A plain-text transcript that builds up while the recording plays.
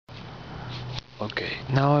Okay,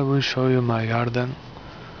 now I will show you my garden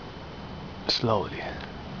slowly.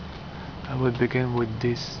 I will begin with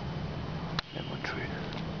this lemon tree.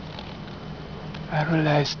 I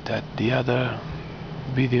realized that the other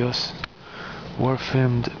videos were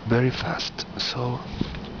filmed very fast, so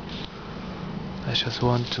I just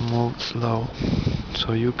want to move slow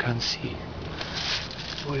so you can see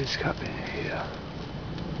what is happening here.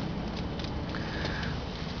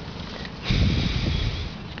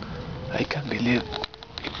 I can't believe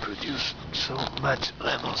it produced so much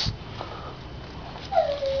lemons.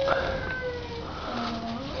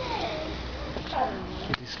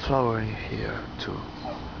 It is flowering here too,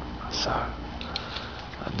 Azar.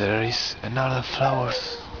 And there is another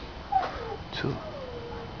flowers too.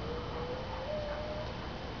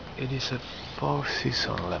 It is a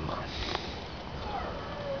 4-season lemon.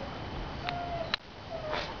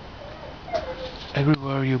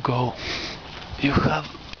 Everywhere you go, you have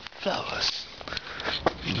flowers.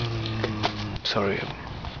 Sorry,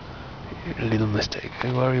 a little mistake.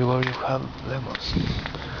 Everywhere you go, you have lemons.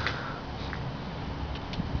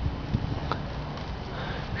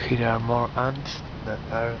 Here are more ants that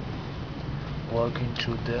are walking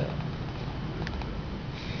through the...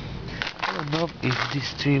 I don't know if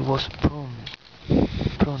this tree was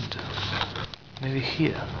pruned. Maybe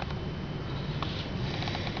here.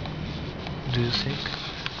 Do you think?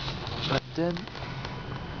 But then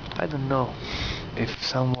I don't know if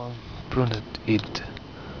someone pruned it.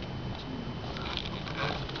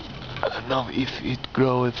 I don't know if it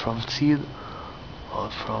grew from seed or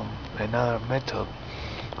from another method,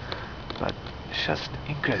 but it's just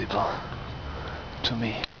incredible to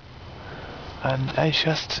me. And I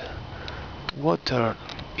just water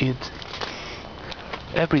it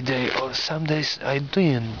every day, or some days I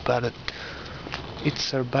didn't, but it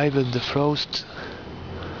survived the frost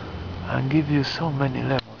and give you so many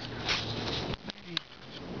lemons. Maybe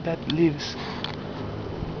that leaves...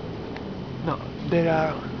 No, there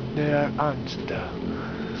are ants there.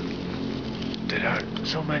 There are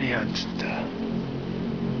so many ants there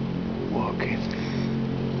walking.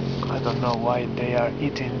 I don't know why they are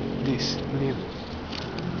eating this leaf,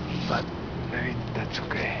 but maybe that's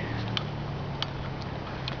okay.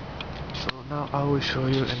 So now I will show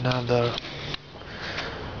you another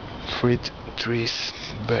fruit trees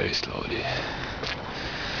very slowly,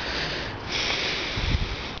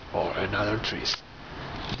 or another trees.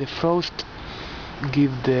 The frost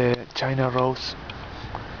give the China rose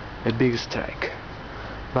a big strike,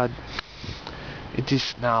 but it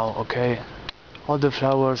is now okay. All the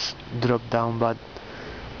flowers drop down, but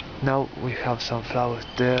now we have some flowers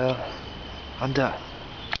there and there.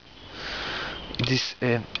 It is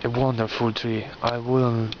a wonderful tree. I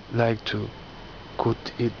wouldn't like to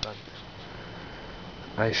cut it, but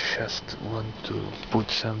I just want to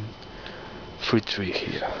put some fruit tree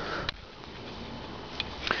here.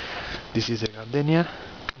 This is a gardenia.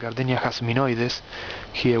 Gardenia jasminoides.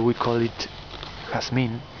 Here we call it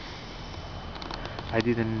jasmine. I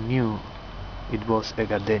didn't knew it was a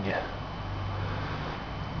gardenia.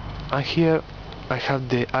 And here I have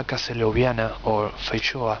the Acacia leoviana, or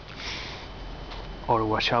feijoa, or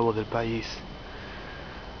guayabo del país.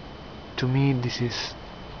 To me this is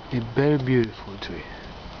a very beautiful tree.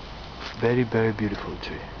 Very beautiful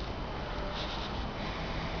tree.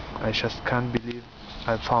 I just can't believe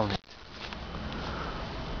I found it.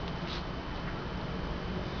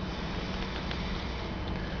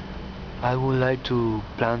 I would like to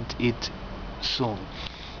plant it soon.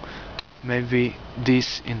 Maybe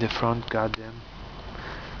this in the front garden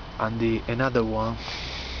and another one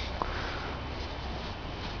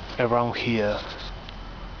around here.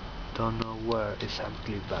 Don't know where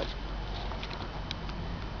exactly, but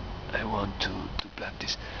I want to plant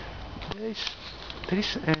this. There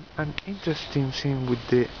is an interesting thing with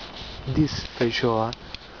this feijoa.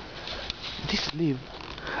 This leaf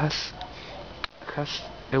has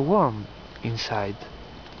a worm inside.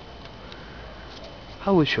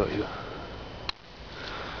 I will show you.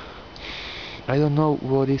 I don't know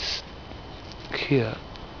what is here,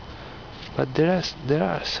 but there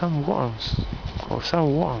are some worms, or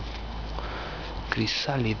some worm,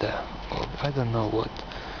 chrysalida, or I don't know what.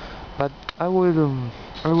 But I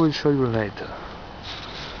will show you later.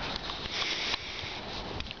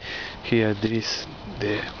 Here there is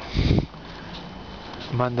the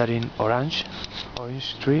mandarin orange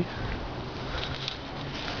tree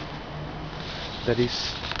that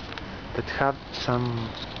have some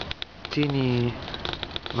teeny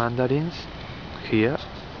mandarins here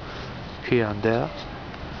and there.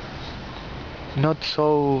 Not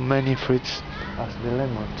so many fruits as the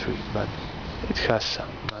lemon tree, but it has some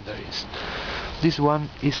mandarins. This one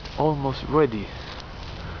is almost ready.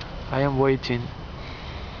 I am waiting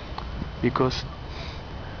because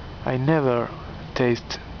I never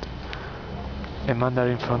tasted a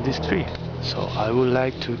mandarin from this tree, so I would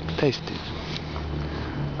like to taste it.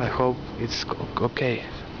 I hope it's okay.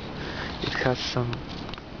 It has some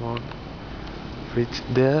more fruit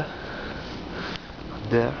there.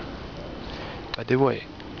 By the way,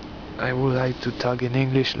 I would like to talk in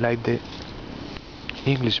English like the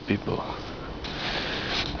English people.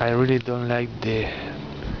 I really don't like the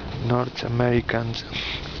North American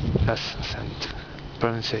accent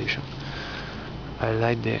pronunciation. I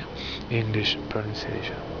like the English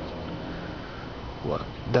pronunciation. Well,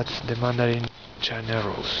 that's the Mandarin China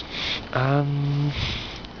Rose.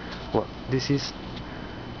 Well, this is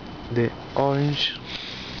the orange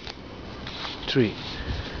tree.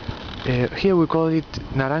 Here we call it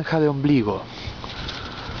naranja de ombligo.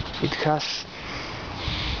 It has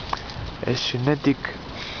a genetic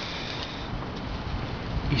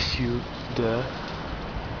issue there,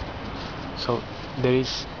 so there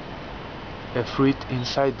is a fruit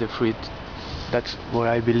inside the fruit. That's what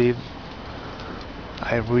I believe.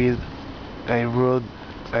 I read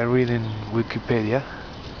in Wikipedia.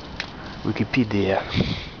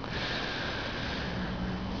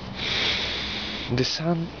 The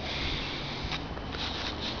sun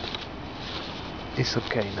is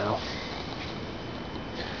okay now.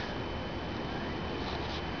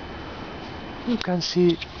 You can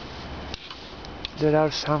see there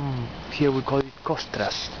are some, here we call it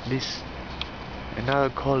costras, this another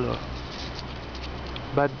color,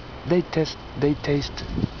 but they taste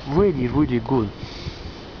really good,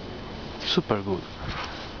 super good.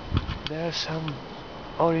 There are some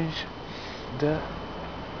orange there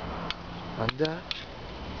and there.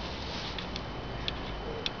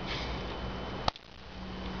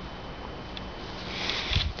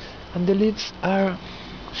 And the leaves are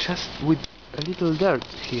just with a little dirt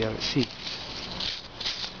here, see.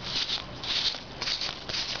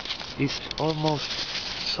 It's almost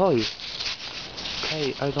soil.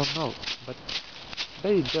 Okay, I don't know, but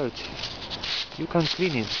very dirty. You can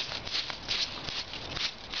clean it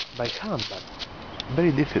by hand, but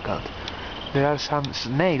very difficult. There are some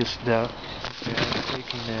snails there. They are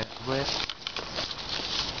taking a rest.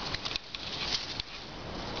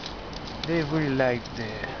 They really like the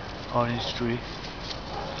orange tree.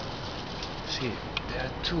 See, there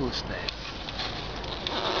are two snails.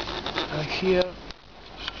 And here,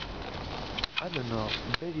 I don't know,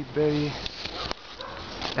 very,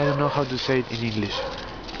 I don't know how to say it in English.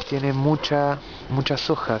 Tiene muchas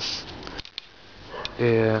hojas.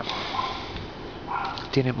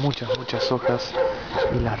 Tiene muchas hojas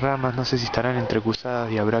y las ramas no sé si estarán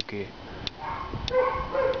entrecruzadas y habrá que,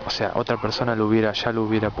 o sea, otra persona ya lo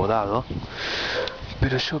hubiera podado,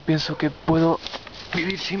 pero yo pienso que puedo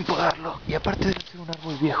vivir sin podarlo, y aparte de ser un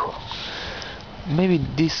árbol viejo. Maybe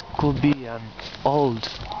this could be an old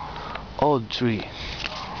tree.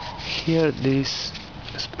 Here there is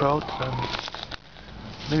a sprout and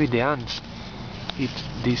maybe the ants eat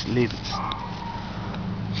these leaves.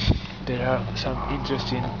 There are some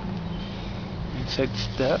interesting insects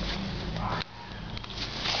there.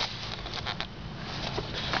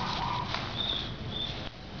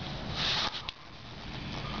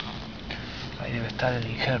 Ahí debe estar el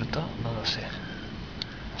injerto, no lo sé.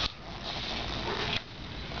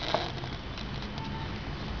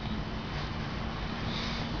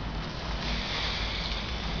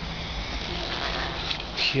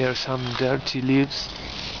 Here some dirty leaves.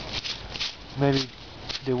 Maybe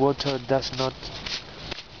the water does not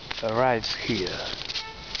arrive here.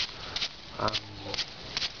 I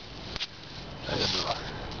don't know.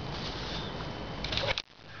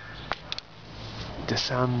 The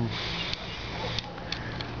sun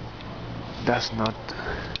does not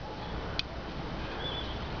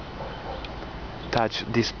touch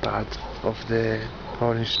this part of the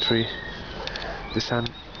orange tree. The sun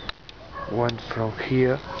went from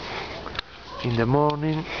here in the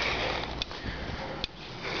morning,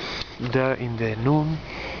 there in the noon,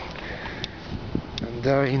 and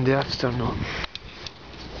there in the afternoon.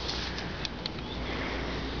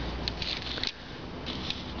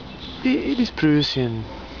 It is producing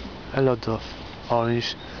a lot of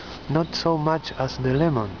orange, not so much as the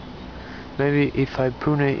lemon. Maybe if I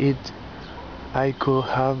prune it I could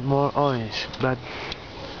have more orange, but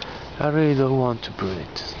I really don't want to prune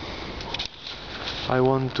it. I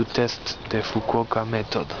want to test the Fukuoka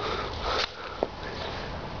method.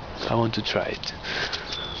 I want to try it.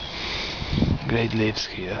 Great leaves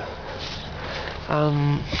here.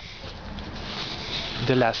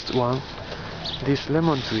 The last one, this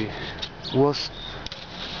lemon tree was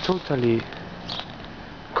totally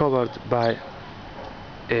covered by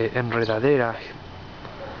a enredadera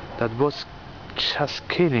that was just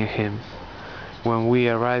killing him when we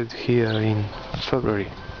arrived here in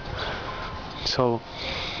February. So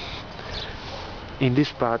in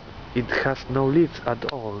this part it has no leaves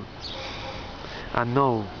at all, and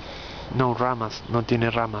no ramas, no tiene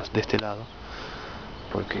ramas de este lado,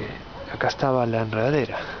 porque acá estaba la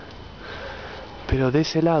enredadera. Pero de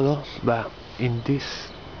ese lado, in this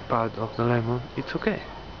part of the lemon, it's okay.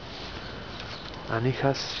 And it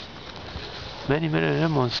has many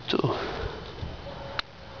lemons too.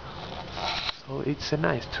 So it's a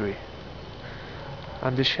nice tree.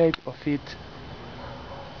 And the shape of it,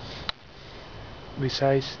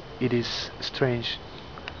 besides it is strange,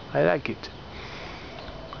 I like it.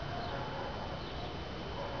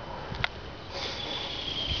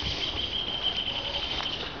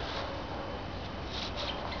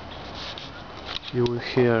 You will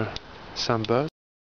hear some birds.